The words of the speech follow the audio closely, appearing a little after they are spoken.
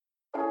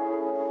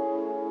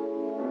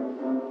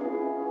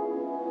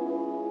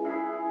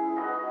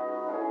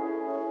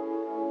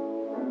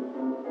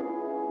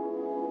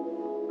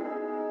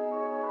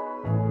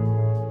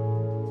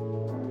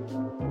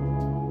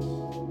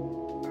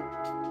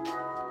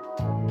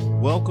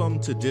Welcome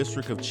to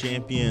District of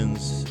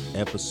Champions,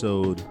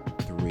 episode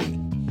 3.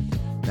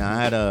 Now, I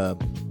had a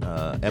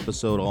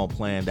episode all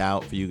planned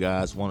out for you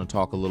guys. Want to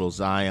talk a little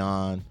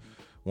Zion.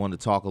 Want to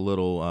talk a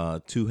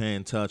little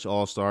two-hand touch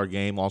all-star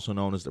game, also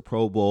known as the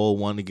Pro Bowl.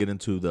 Wanted to get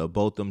into the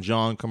Botham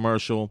Jean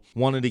commercial.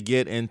 Wanted to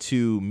get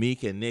into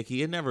Meek and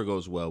Nicki. It never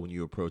goes well when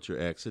you approach your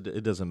ex.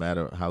 It doesn't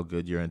matter how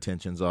good your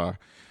intentions are,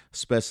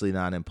 especially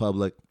not in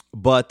public.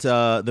 But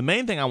the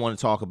main thing I want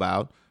to talk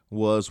about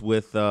was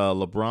with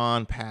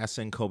LeBron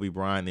passing Kobe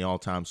Bryant, the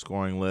all-time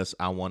scoring list.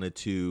 I wanted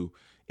to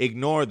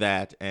ignore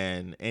that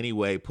and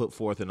anyway put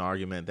forth an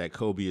argument that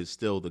Kobe is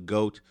still the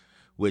GOAT,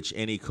 which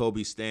any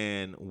Kobe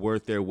stan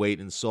worth their weight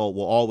in salt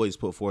will always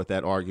put forth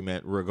that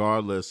argument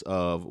regardless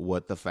of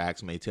what the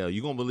facts may tell.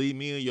 You going to believe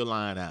me or your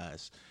lying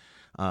eyes?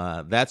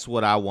 That's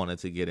what I wanted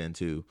to get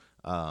into.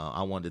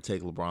 I wanted to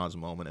take LeBron's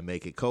moment and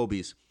make it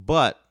Kobe's.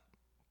 But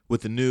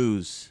with the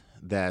news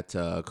that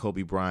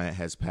Kobe Bryant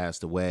has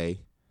passed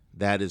away,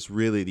 that is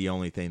really the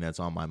only thing that's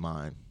on my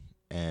mind.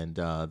 And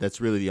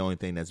that's really the only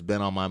thing that's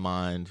been on my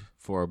mind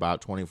for about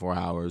 24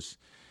 hours.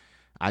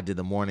 I did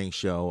the morning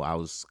show. I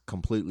was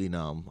completely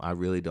numb. I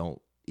really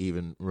don't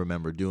even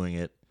remember doing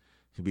it,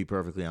 to be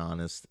perfectly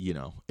honest. You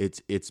know,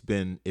 it's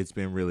been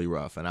really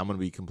rough. And I'm going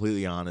to be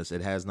completely honest.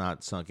 It has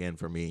not sunk in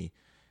for me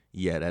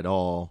yet at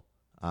all.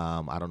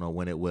 I don't know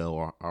when it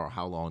will or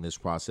how long this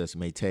process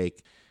may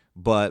take.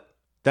 But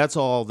that's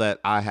all that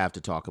I have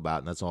to talk about,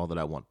 and that's all that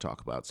I want to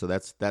talk about. So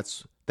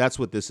that's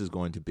what this is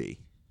going to be.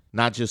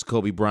 Not just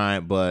Kobe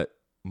Bryant, but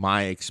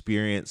my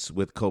experience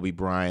with Kobe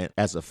Bryant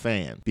as a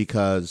fan,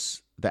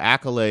 because the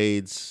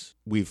accolades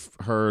we've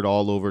heard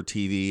all over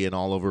TV and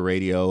all over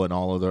radio and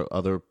all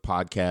other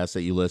podcasts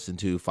that you listen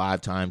to: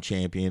 5-time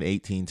champion,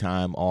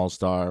 18-time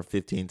All-Star,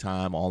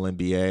 15-time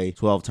All-NBA,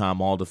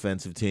 12-time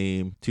All-Defensive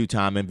Team,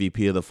 2-time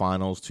MVP of the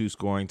finals, 2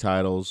 scoring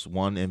titles,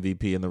 1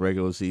 MVP in the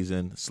regular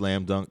season,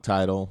 slam dunk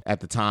title.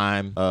 At the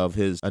time of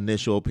his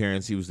initial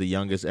appearance, he was the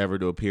youngest ever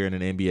to appear in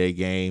an NBA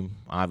game.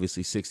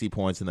 Obviously 60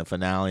 points in the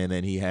finale, and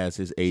then he has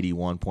his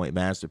 81-point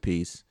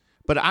masterpiece.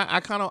 But I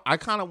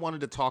kind of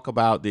wanted to talk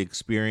about the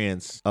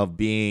experience of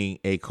being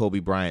a Kobe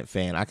Bryant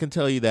fan. I can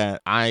tell you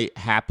that I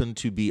happened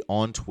to be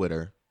on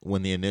Twitter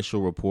when the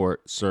initial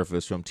report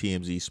surfaced from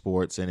TMZ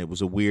Sports, and it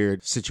was a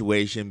weird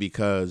situation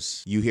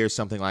because you hear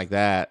something like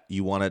that,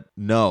 you want to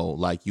know,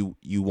 like you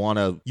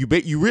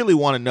really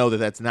want to know that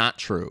that's not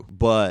true,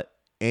 but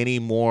any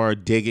more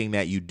digging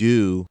that you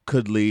do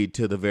could lead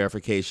to the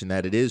verification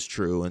that it is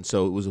true. And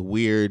so it was a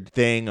weird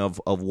thing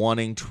of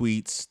wanting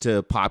tweets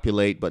to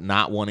populate, but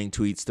not wanting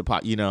tweets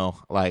to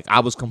like I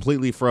was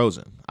completely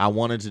frozen. I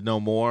wanted to know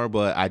more,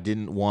 but I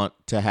didn't want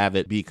to have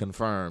it be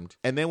confirmed.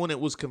 And then when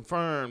it was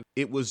confirmed,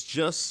 it was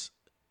just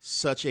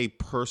such a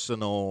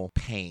personal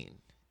pain.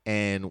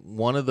 And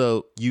one of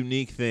the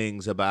unique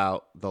things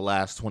about the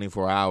last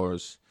 24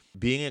 hours,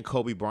 being a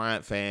Kobe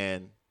Bryant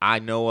fan, I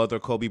know other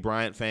Kobe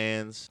Bryant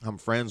fans. I'm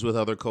friends with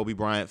other Kobe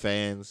Bryant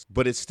fans,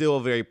 but it's still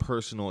a very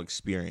personal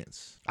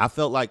experience. I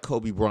felt like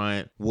Kobe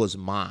Bryant was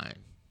mine.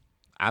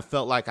 I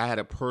felt like I had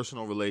a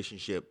personal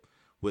relationship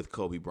with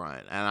Kobe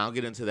Bryant. And I'll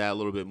get into that a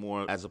little bit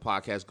more as the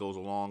podcast goes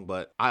along,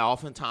 but I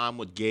oftentimes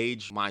would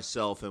gauge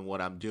myself in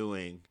what I'm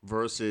doing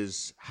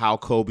versus how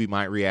Kobe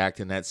might react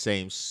in that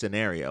same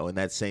scenario, in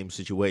that same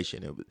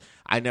situation.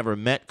 I never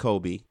met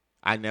Kobe.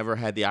 I never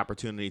had the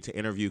opportunity to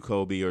interview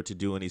Kobe or to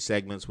do any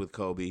segments with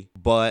Kobe,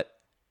 but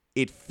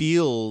it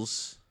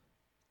feels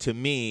to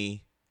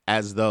me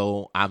as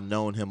though I've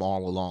known him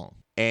all along.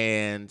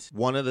 And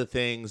one of the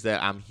things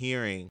that I'm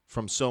hearing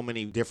from so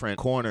many different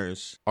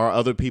corners are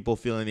other people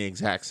feeling the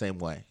exact same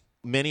way,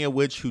 many of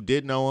which who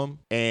did know him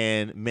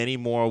and many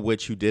more of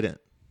which who didn't.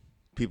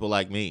 People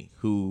like me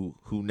who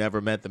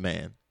never met the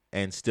man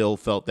and still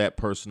felt that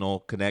personal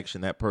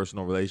connection, that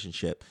personal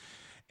relationship.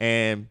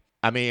 And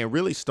it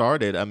really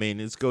started,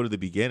 let's go to the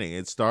beginning.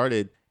 It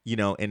started,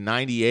 in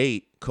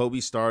 98, Kobe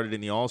started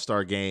in the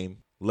All-Star game,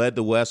 led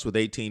the West with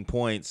 18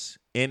 points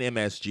in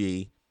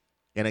MSG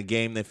in a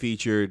game that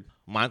featured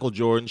Michael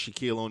Jordan,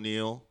 Shaquille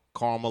O'Neal,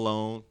 Karl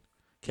Malone,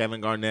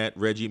 Kevin Garnett,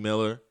 Reggie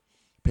Miller,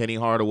 Penny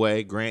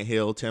Hardaway, Grant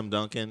Hill, Tim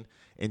Duncan,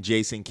 and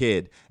Jason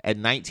Kidd at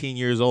 19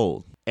 years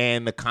old.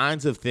 And the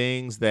kinds of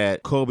things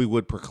that Kobe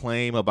would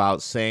proclaim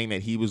about saying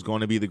that he was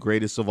going to be the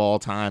greatest of all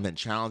time and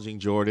challenging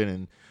Jordan,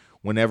 and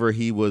whenever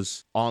he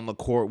was on the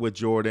court with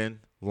Jordan,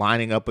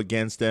 lining up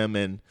against him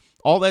and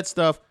all that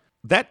stuff,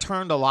 that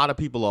turned a lot of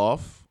people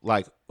off.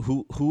 Like,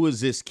 who is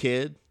this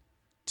kid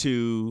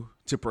to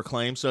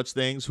proclaim such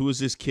things? Who is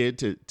this kid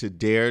to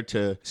dare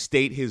to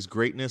state his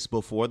greatness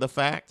before the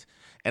fact?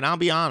 And I'll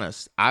be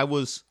honest, I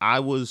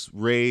was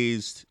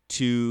raised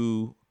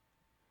to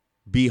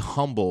be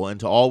humble and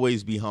to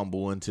always be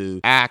humble and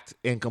to act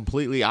in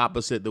completely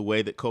opposite the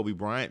way that Kobe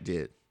Bryant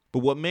did.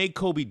 But what made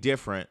Kobe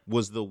different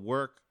was the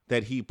work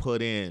that he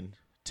put in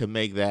to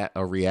make that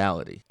a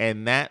reality.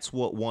 And that's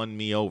what won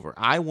me over.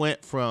 I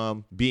went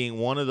from being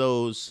one of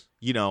those,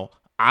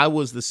 I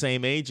was the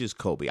same age as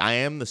Kobe. I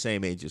am the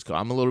same age as Kobe.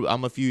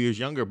 I'm a few years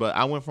younger, but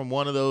I went from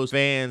one of those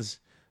fans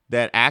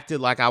that acted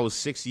like I was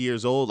 6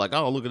 years old. Like,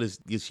 oh, look at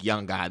this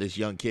young guy, this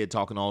young kid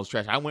talking all this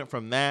trash. I went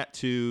from that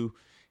to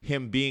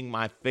him being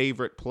my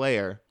favorite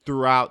player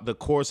throughout the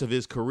course of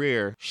his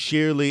career,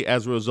 sheerly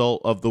as a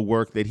result of the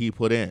work that he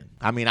put in.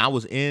 I mean, I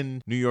was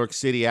in New York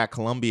City at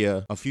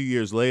Columbia a few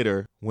years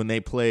later when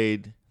they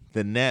played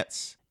the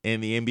Nets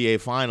in the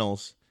NBA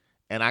Finals,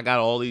 and I got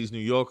all these New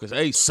Yorkers.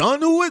 Hey, son,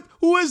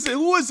 who is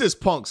this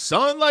punk,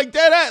 son? Like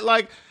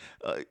that,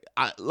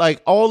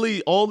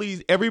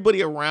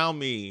 everybody around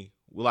me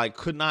like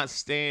could not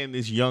stand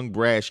this young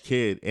brash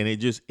kid, and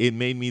it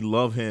made me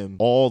love him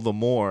all the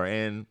more.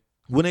 And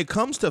when it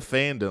comes to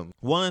fandom,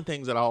 one of the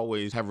things that I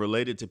always have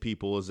related to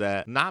people is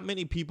that not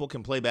many people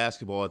can play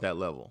basketball at that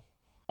level.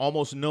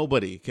 Almost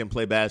nobody can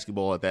play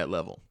basketball at that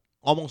level.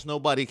 Almost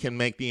nobody can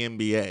make the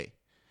NBA.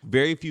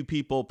 Very few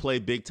people play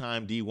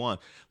big-time D1.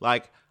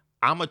 Like,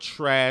 I'm a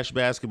trash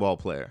basketball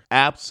player.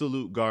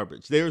 Absolute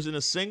garbage. There isn't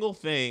a single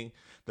thing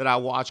that I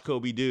watched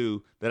Kobe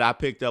do that I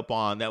picked up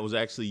on that was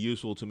actually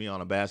useful to me on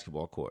a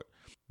basketball court.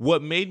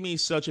 What made me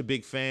such a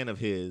big fan of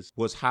his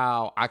was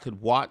how I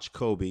could watch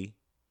Kobe,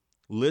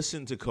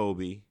 listen to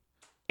Kobe,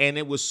 and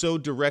it was so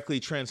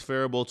directly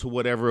transferable to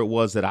whatever it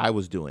was that I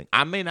was doing.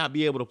 I may not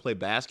be able to play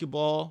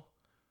basketball,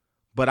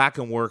 but I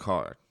can work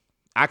hard.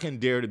 I can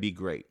dare to be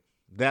great.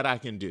 That I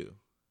can do.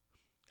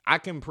 I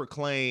can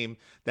proclaim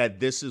that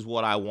this is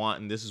what I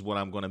want and this is what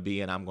I'm going to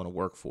be, and I'm going to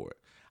work for it.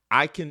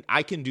 I can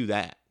do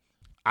that.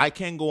 I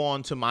can go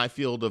on to my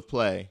field of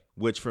play,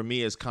 which for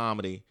me is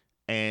comedy,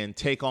 and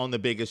take on the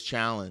biggest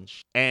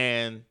challenge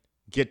and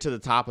get to the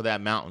top of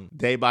that mountain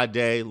day by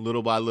day,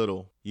 little by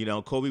little. You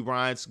know, Kobe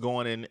Bryant's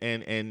going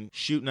and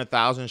shooting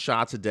 1,000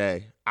 shots a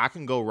day. I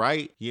can go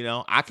right. You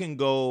know, I can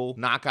go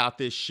knock out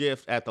this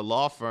shift at the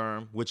law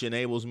firm, which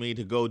enables me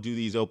to go do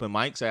these open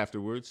mics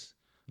afterwards.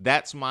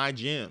 That's my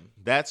gym.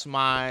 That's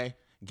my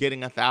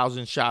getting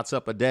 1,000 shots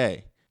up a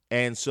day.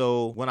 And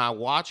so when I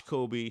watch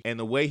Kobe and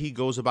the way he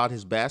goes about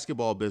his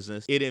basketball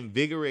business, it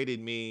invigorated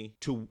me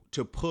to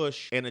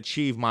push and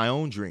achieve my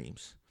own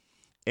dreams.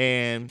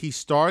 And he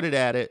started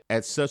at it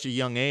at such a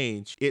young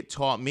age. It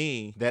taught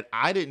me that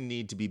I didn't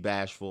need to be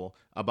bashful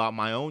about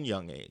my own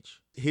young age.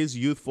 His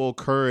youthful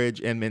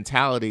courage and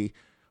mentality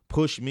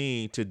pushed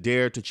me to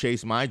dare to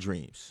chase my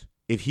dreams.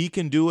 If he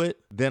can do it,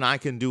 then I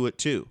can do it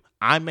too.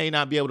 I may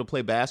not be able to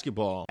play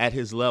basketball at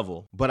his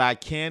level, but I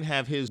can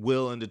have his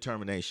will and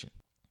determination.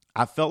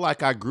 I felt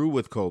like I grew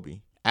with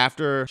Kobe.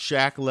 After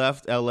Shaq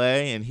left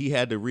LA and he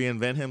had to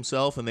reinvent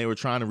himself and they were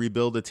trying to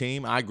rebuild the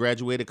team, I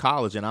graduated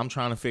college and I'm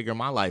trying to figure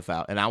my life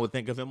out. And I would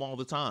think of him all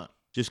the time,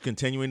 just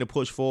continuing to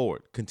push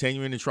forward,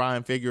 continuing to try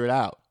and figure it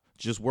out.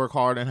 Just work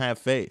hard and have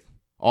faith.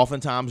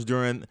 Oftentimes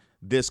during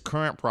this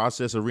current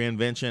process of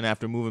reinvention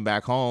after moving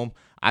back home,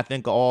 I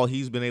think of all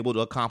he's been able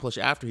to accomplish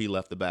after he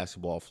left the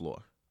basketball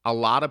floor. A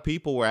lot of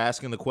people were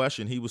asking the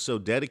question, he was so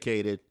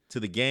dedicated to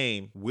the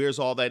game, where's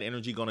all that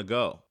energy going to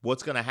go?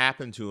 What's going to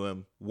happen to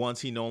him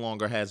once he no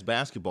longer has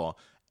basketball?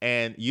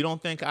 And you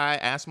don't think I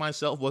asked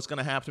myself what's going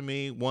to happen to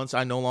me once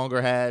I no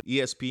longer had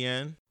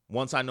ESPN?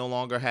 Once I no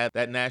longer had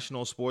that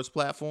national sports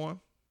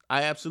platform?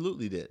 I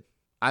absolutely did.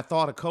 I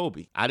thought of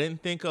Kobe. I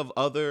didn't think of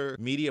other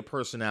media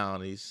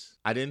personalities.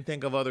 I didn't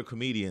think of other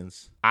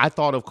comedians. I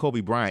thought of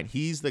Kobe Bryant.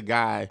 He's the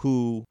guy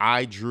who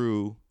I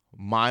drew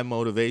my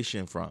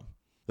motivation from.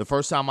 The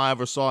first time I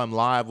ever saw him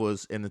live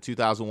was in the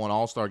 2001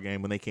 All-Star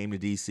Game when they came to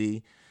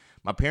D.C.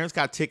 My parents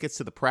got tickets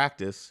to the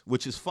practice,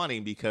 which is funny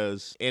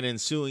because in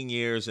ensuing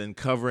years and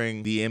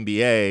covering the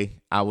NBA,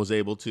 I was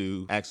able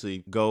to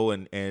actually go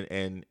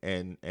and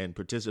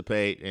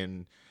participate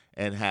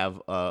and have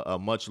a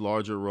much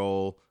larger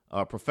role,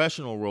 a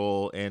professional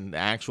role in the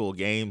actual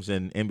games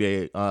in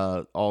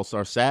NBA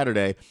All-Star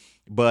Saturday.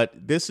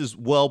 But this is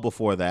well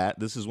before that.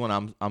 This is when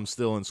I'm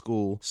still in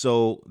school.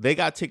 So they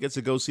got tickets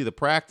to go see the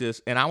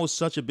practice, and I was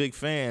such a big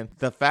fan.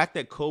 The fact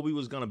that Kobe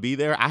was going to be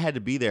there, I had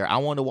to be there. I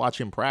wanted to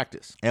watch him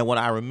practice. And what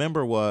I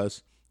remember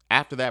was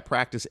after that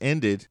practice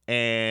ended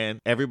and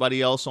everybody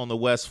else on the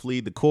West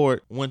fled the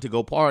court, went to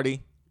go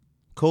party,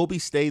 Kobe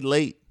stayed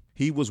late.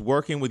 He was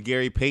working with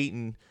Gary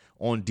Payton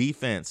on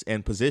defense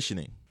and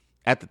positioning.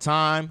 At the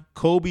time,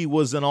 Kobe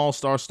was an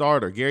all-star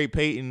starter. Gary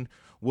Payton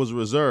was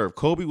reserved.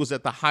 Kobe was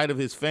at the height of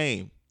his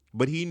fame,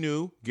 but he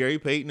knew Gary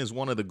Payton is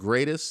one of the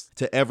greatest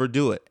to ever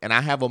do it. And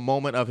I have a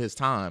moment of his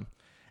time.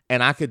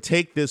 And I could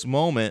take this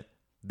moment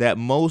that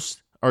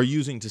most are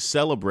using to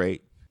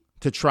celebrate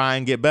to try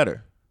and get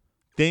better.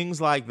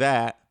 Things like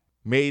that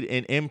made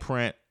an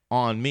imprint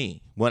on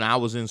me when I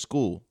was in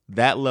school,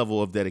 that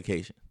level of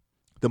dedication.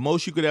 The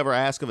most you could ever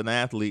ask of an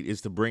athlete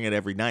is to bring it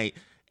every night.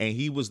 And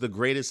he was the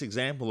greatest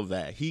example of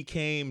that. He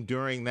came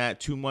during that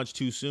too much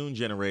too soon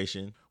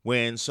generation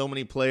when so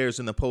many players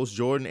in the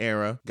post-Jordan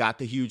era got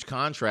the huge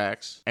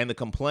contracts. And the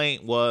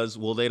complaint was,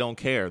 well, they don't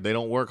care. They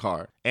don't work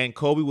hard. And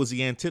Kobe was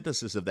the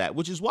antithesis of that,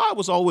 which is why it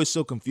was always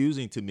so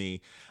confusing to me.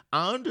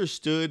 I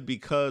understood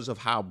because of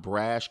how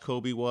brash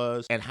Kobe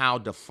was and how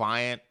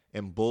defiant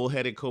and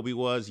bullheaded Kobe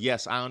was,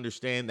 yes, I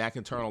understand that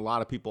can turn a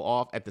lot of people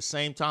off. At the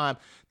same time,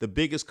 the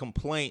biggest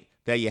complaint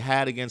that you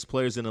had against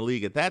players in the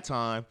league at that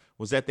time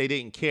was that they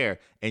didn't care.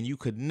 And you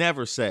could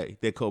never say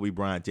that Kobe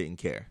Bryant didn't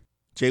care.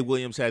 Jay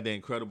Williams had the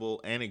incredible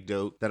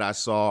anecdote that I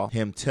saw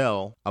him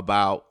tell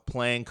about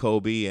playing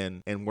Kobe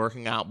and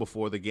working out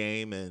before the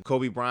game. And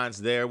Kobe Bryant's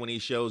there when he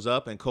shows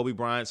up, and Kobe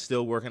Bryant's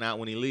still working out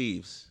when he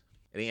leaves.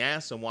 And he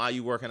asked him, why are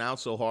you working out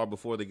so hard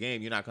before the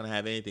game? You're not going to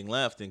have anything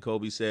left. And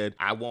Kobe said,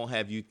 I won't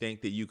have you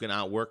think that you can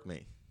outwork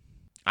me.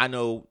 I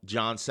know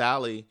John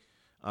Sally,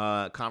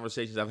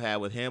 conversations I've had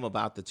with him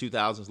about the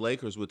 2000s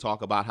Lakers would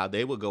talk about how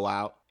they would go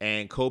out,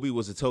 and Kobe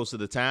was the toast of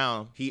the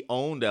town. He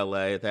owned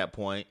LA at that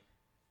point.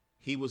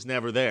 He was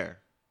never there.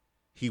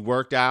 He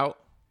worked out.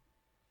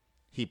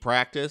 He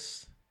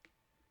practiced.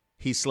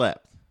 He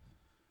slept.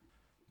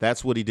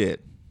 That's what he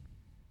did.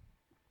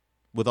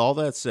 With all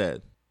that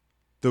said,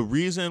 the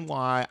reason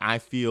why I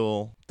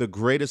feel the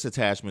greatest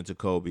attachment to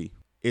Kobe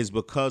is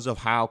because of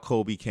how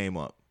Kobe came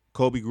up.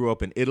 Kobe grew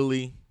up in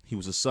Italy. He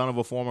was the son of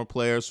a former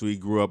player, so he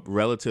grew up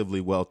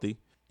relatively wealthy.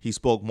 He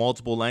spoke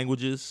multiple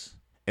languages.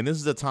 And this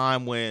is a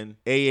time when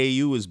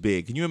AAU was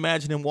big. Can you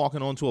imagine him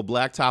walking onto a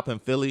blacktop in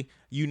Philly?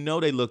 You know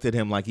they looked at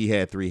him like he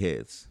had three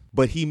heads.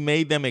 But he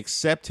made them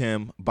accept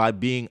him by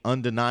being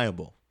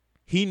undeniable.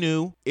 He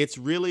knew it's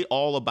really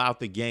all about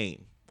the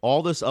game.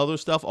 All this other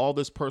stuff, all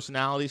this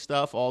personality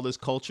stuff, all this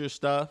culture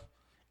stuff,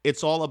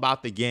 it's all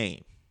about the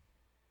game.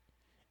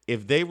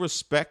 If they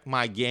respect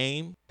my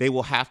game, they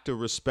will have to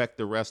respect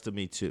the rest of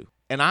me too.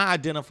 And I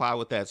identify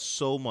with that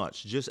so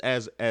much, just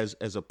as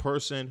a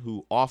person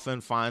who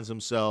often finds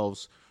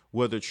themselves,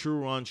 whether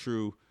true or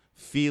untrue,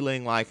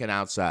 feeling like an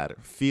outsider,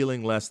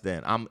 feeling less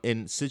than. I'm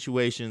in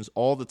situations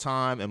all the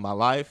time in my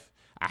life.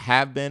 I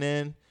have been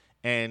in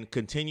and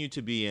continue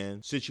to be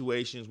in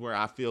situations where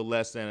I feel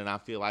less than and I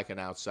feel like an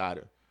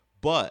outsider.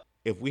 But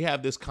if we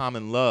have this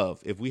common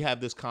love, if we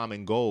have this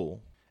common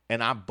goal,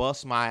 and I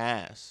bust my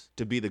ass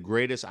to be the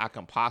greatest I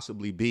can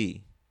possibly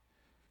be,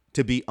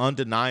 to be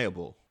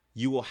undeniable,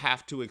 you will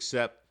have to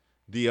accept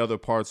the other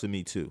parts of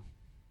me too.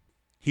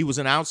 He was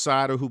an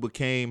outsider who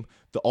became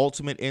the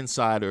ultimate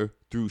insider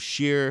through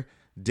sheer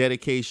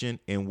dedication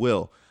and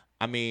will.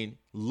 I mean,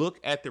 look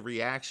at the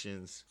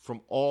reactions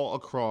from all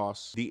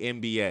across the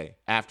NBA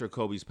after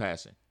Kobe's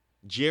passing.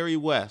 Jerry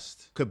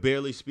West could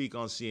barely speak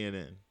on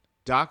CNN.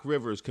 Doc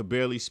Rivers could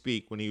barely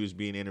speak when he was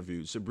being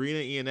interviewed. Sabrina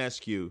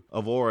Ionescu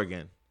of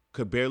Oregon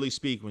could barely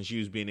speak when she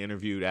was being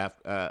interviewed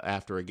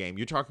after a game.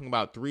 You're talking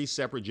about three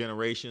separate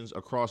generations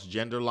across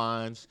gender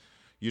lines.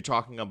 You're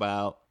talking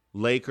about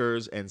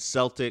Lakers and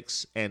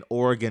Celtics and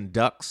Oregon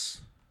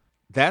Ducks.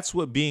 That's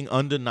what being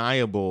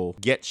undeniable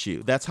gets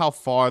you. That's how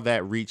far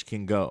that reach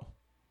can go.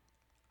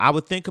 I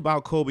would think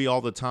about Kobe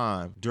all the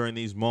time during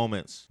these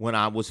moments when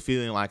I was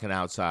feeling like an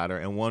outsider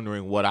and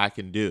wondering what I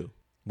can do,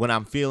 when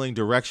I'm feeling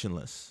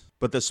directionless.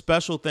 But the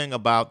special thing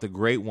about the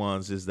great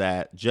ones is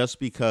that just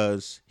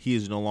because he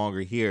is no longer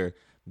here,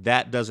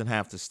 that doesn't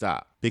have to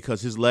stop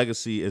because his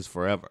legacy is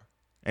forever.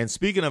 And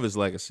speaking of his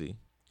legacy,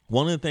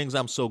 one of the things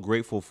I'm so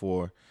grateful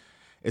for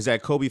is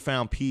that Kobe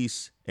found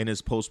peace in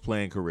his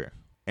post-playing career.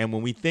 And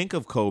when we think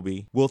of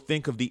Kobe, we'll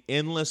think of the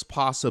endless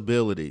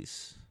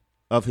possibilities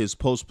of his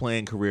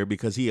post-playing career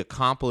because he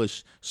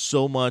accomplished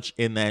so much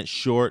in that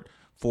short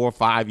 4 or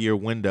 5 year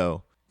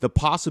window. The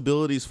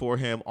possibilities for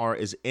him are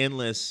as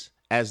endless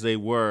as they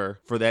were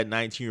for that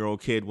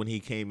 19-year-old kid when he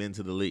came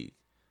into the league.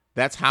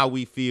 That's how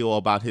we feel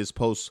about his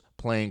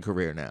post-playing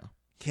career now.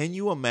 Can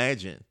you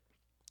imagine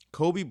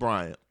Kobe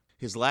Bryant,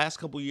 his last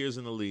couple years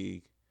in the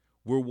league,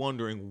 we're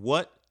wondering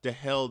what the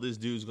hell this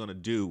dude's going to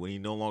do when he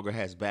no longer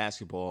has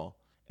basketball.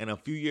 And a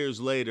few years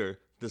later,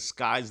 the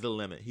sky's the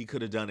limit. He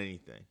could have done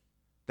anything.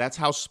 That's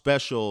how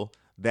special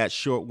that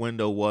short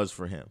window was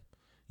for him.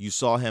 You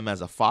saw him as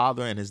a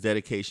father and his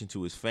dedication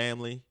to his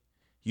family.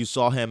 You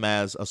saw him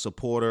as a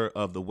supporter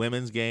of the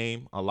women's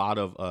game. A lot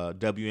of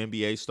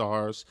WNBA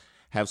stars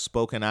have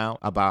spoken out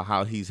about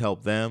how he's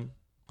helped them.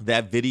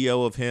 That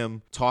video of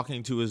him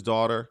talking to his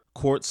daughter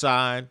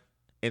courtside,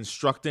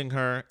 instructing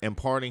her,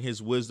 imparting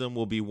his wisdom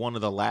will be one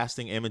of the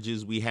lasting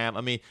images we have.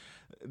 I mean,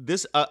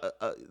 this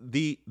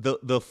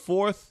the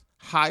fourth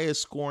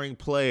highest scoring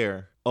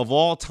player of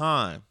all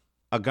time,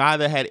 a guy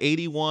that had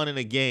 81 in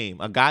a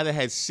game, a guy that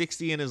had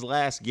 60 in his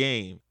last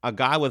game, a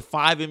guy with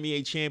 5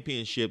 NBA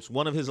championships.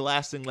 One of his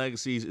lasting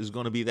legacies is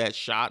going to be that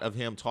shot of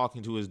him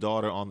talking to his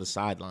daughter on the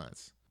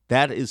sidelines.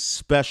 That is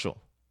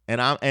special. And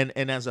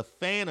as a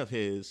fan of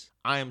his,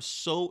 I am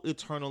so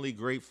eternally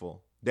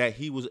grateful that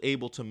he was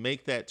able to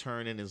make that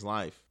turn in his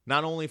life,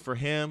 not only for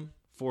him,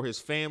 for his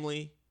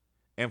family,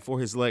 and for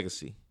his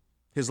legacy.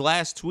 His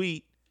last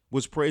tweet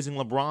was praising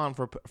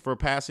LeBron for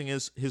passing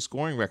his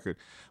scoring record.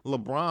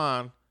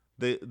 LeBron,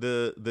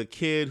 the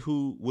kid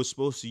who was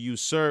supposed to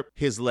usurp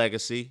his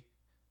legacy,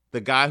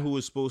 the guy who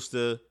was supposed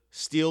to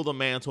steal the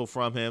mantle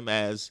from him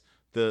as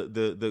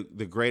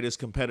the greatest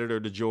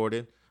competitor to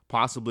Jordan,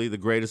 possibly the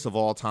greatest of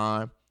all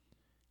time,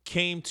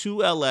 came to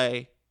LA,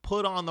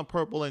 put on the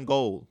purple and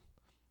gold.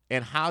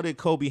 And how did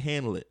Kobe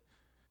handle it?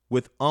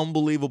 With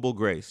unbelievable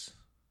grace.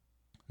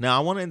 Now,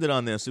 I want to end it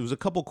on this. There was a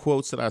couple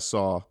quotes that I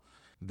saw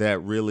that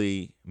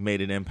really made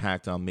an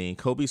impact on me.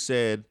 Kobe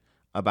said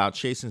about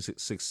chasing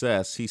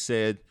success, he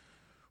said,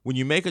 when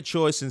you make a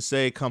choice and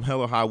say, come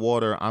hell or high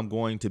water, I'm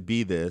going to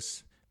be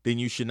this, then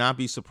you should not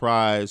be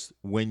surprised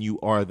when you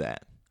are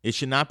that. It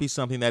should not be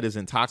something that is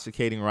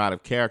intoxicating or out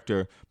of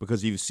character,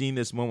 because you've seen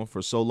this moment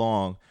for so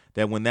long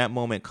that when that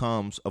moment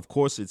comes, of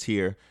course it's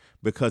here,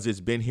 because it's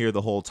been here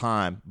the whole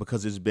time,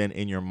 because it's been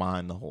in your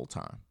mind the whole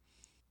time.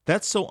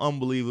 That's so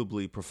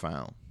unbelievably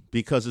profound,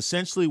 because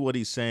essentially what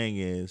he's saying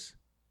is,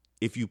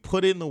 if you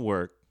put in the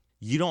work,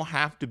 you don't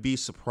have to be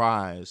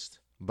surprised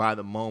by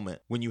the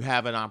moment when you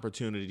have an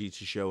opportunity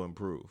to show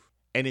improve.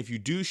 And if you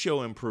do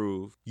show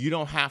improve, you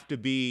don't have to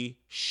be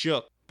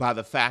shook by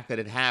the fact that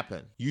it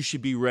happened. You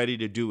should be ready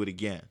to do it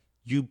again.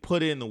 You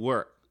put in the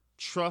work.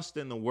 Trust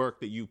in the work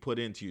that you put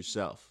into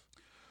yourself.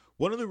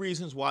 One of the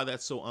reasons why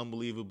that's so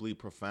unbelievably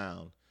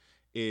profound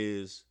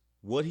is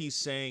what he's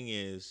saying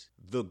is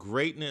the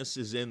greatness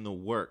is in the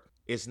work.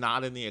 It's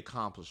not in the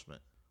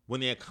accomplishment.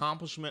 When the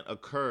accomplishment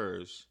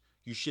occurs,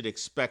 you should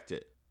expect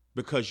it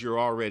because you're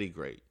already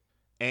great.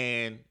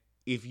 And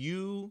if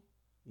you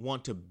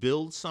want to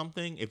build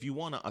something, if you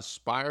want to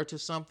aspire to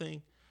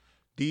something,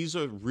 these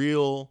are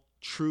real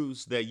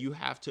truths that you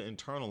have to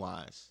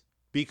internalize,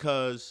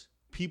 because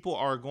people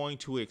are going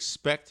to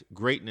expect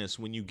greatness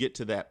when you get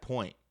to that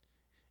point.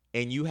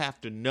 And you have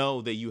to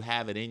know that you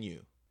have it in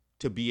you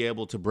to be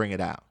able to bring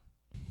it out.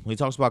 When he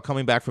talks about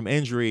coming back from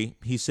injury,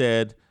 he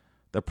said,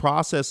 the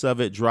process of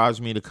it drives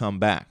me to come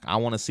back. I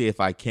want to see if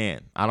I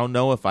can. I don't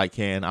know if I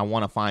can. I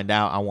want to find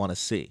out. I want to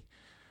see.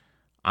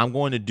 I'm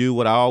going to do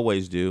what I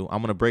always do. I'm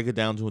going to break it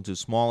down into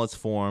smallest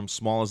form,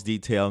 smallest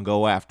detail, and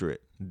go after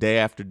it day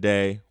after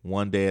day,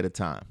 one day at a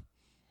time.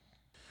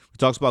 He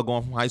talks about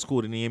going from high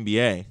school to the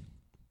NBA.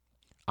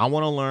 I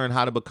want to learn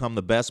how to become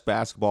the best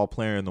basketball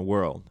player in the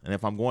world. And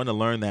if I'm going to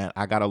learn that,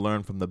 I got to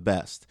learn from the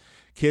best.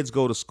 Kids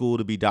go to school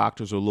to be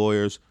doctors or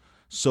lawyers,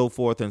 so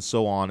forth and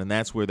so on, and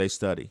that's where they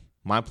study.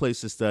 My place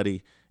to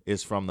study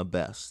is from the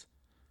best.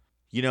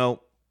 You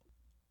know,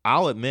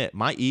 I'll admit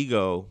my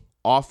ego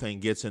often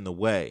gets in the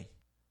way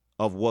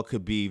of what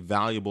could be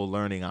valuable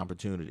learning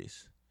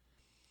opportunities.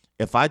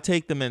 If I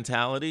take the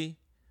mentality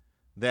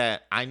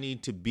that I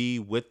need to be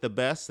with the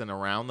best and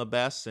around the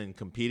best and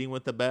competing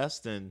with the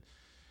best, and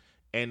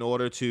in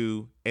order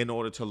to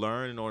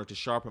learn, in order to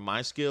sharpen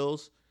my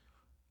skills,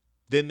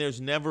 then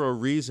there's never a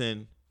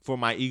reason for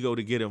my ego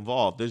to get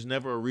involved. There's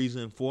never a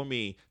reason for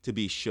me to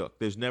be shook.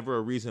 There's never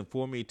a reason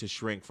for me to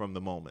shrink from the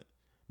moment,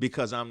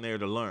 because I'm there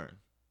to learn.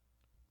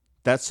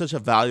 That's such a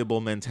valuable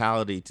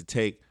mentality to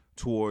take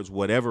towards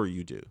whatever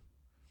you do.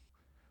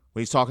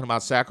 When he's talking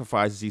about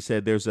sacrifices, he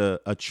said there's a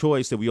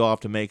choice that we all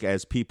have to make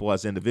as people,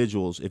 as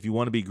individuals. If you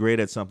want to be great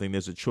at something,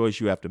 there's a choice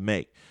you have to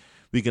make.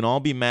 We can all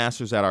be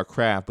masters at our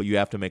craft, but you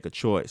have to make a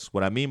choice.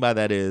 What I mean by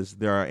that is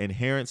there are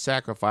inherent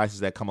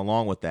sacrifices that come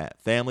along with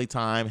that. Family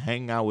time,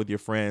 hanging out with your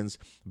friends,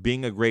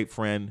 being a great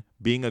friend,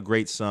 being a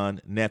great son,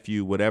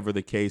 nephew, whatever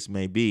the case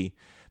may be.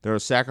 There are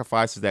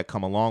sacrifices that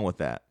come along with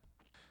that.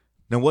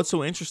 Now, what's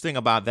so interesting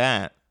about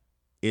that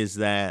is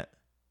that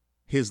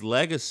his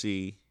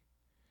legacy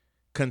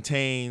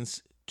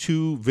contains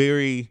two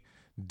very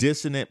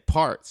dissonant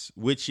parts,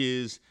 which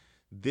is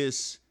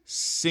this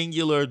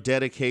singular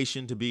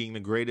dedication to being the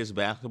greatest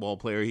basketball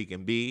player he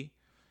can be,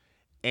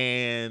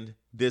 and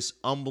this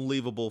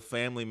unbelievable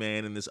family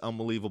man and this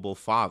unbelievable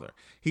father.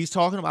 He's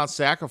talking about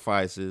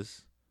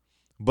sacrifices,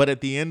 but at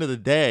the end of the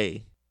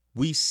day,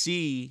 we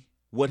see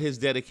what his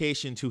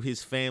dedication to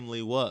his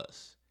family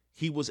was.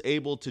 He was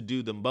able to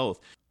do them both.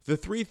 The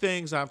three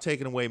things I've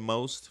taken away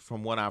most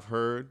from what I've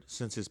heard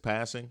since his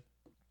passing: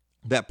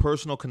 that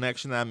personal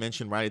connection that I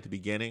mentioned right at the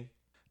beginning,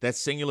 that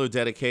singular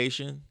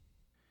dedication,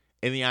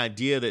 and the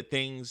idea that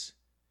things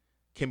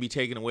can be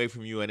taken away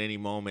from you at any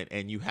moment,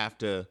 and you have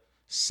to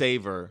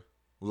savor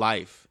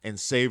life and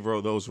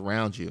savor those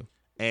around you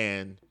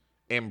and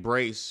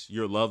embrace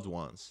your loved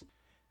ones.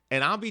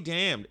 And I'll be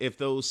damned if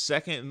those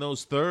second and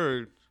those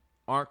third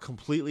aren't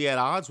completely at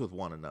odds with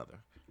one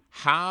another.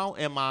 How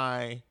am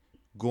I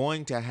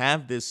going to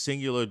have this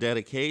singular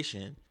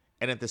dedication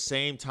and at the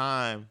same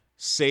time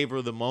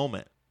savor the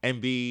moment and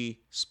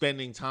be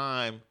spending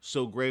time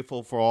so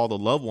grateful for all the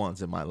loved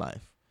ones in my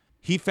life?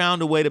 He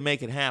found a way to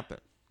make it happen.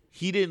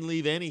 He didn't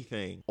leave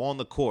anything on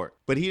the court,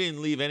 but he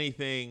didn't leave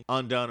anything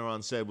undone or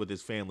unsaid with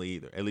his family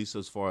either, at least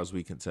as far as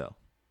we can tell.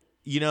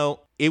 You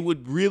know, it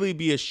would really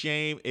be a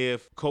shame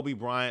if Kobe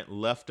Bryant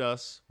left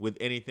us with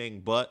anything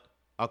but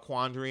a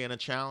quandary and a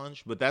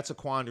challenge, but that's a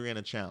quandary and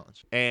a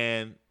challenge.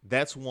 And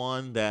that's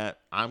one that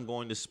I'm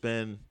going to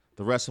spend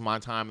the rest of my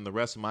time and the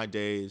rest of my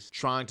days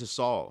trying to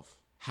solve.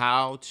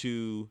 How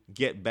to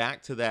get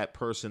back to that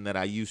person that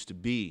I used to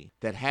be,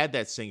 that had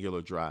that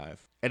singular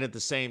drive. And at the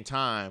same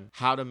time,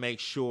 how to make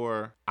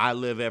sure I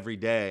live every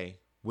day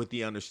with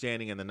the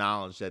understanding and the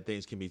knowledge that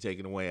things can be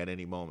taken away at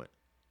any moment.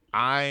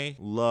 I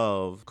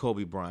love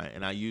Kobe Bryant,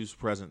 and I use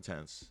present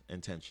tense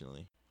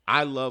intentionally.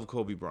 I love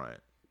Kobe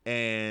Bryant.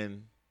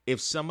 And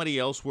if somebody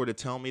else were to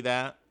tell me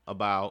that,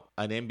 about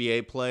an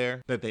NBA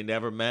player that they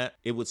never met,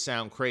 it would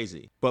sound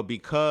crazy. But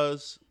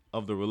because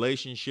of the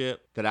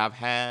relationship that I've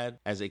had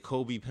as a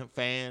Kobe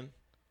fan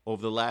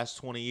over the last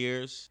 20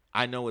 years,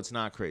 I know it's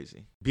not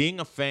crazy. Being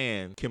a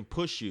fan can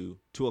push you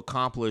to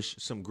accomplish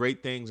some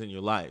great things in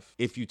your life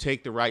if you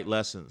take the right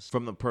lessons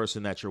from the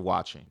person that you're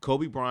watching.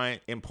 Kobe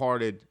Bryant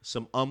imparted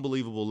some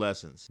unbelievable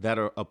lessons that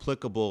are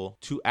applicable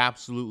to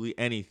absolutely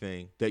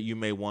anything that you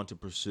may want to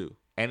pursue.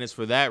 And it's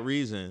for that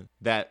reason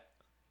that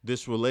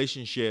this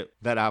relationship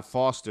that I've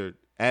fostered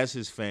as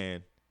his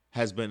fan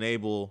has been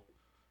able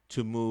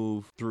to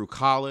move through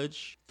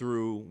college,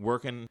 through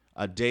working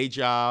a day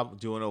job,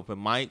 doing open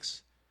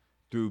mics,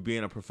 through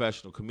being a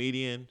professional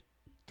comedian,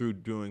 through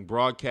doing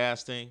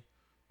broadcasting,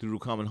 through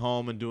coming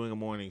home and doing a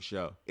morning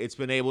show. It's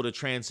been able to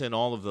transcend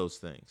all of those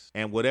things.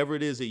 And whatever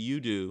it is that you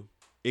do,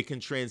 it can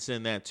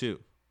transcend that too.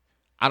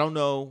 I don't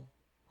know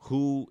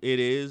who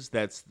it is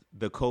that's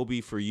the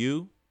Kobe for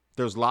you.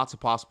 There's lots of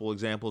possible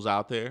examples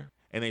out there,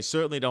 and they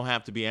certainly don't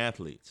have to be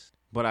athletes.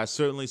 But I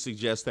certainly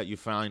suggest that you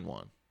find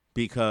one,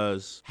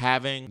 because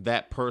having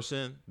that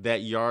person,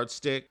 that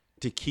yardstick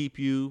to keep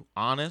you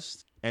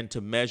honest and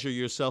to measure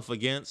yourself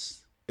against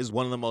is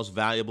one of the most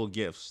valuable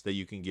gifts that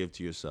you can give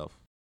to yourself.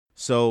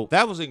 So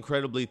that was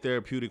incredibly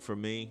therapeutic for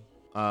me.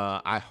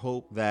 I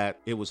hope that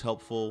it was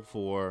helpful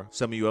for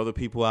some of you other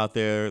people out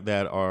there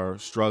that are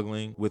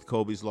struggling with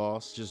Kobe's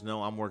loss. Just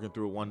know I'm working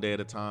through it one day at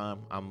a time.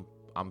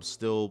 I'm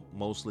still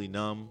mostly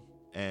numb,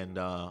 and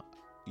I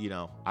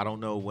don't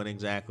know when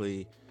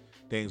exactly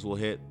things will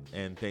hit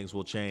and things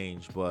will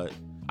change, but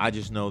I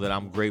just know that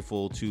I'm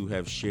grateful to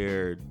have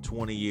shared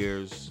 20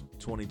 years,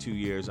 22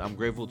 years. I'm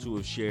grateful to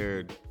have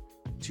shared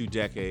 2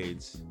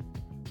 decades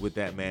with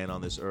that man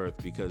on this earth,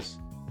 because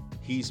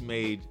he's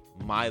made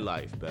my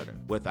life better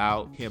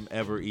without him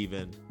ever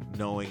even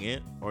knowing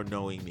it or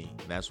knowing me.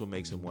 And that's what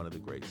makes him one of the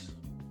greats.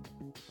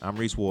 I'm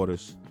Reese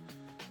Waters.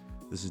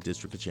 This is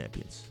District of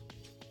Champions.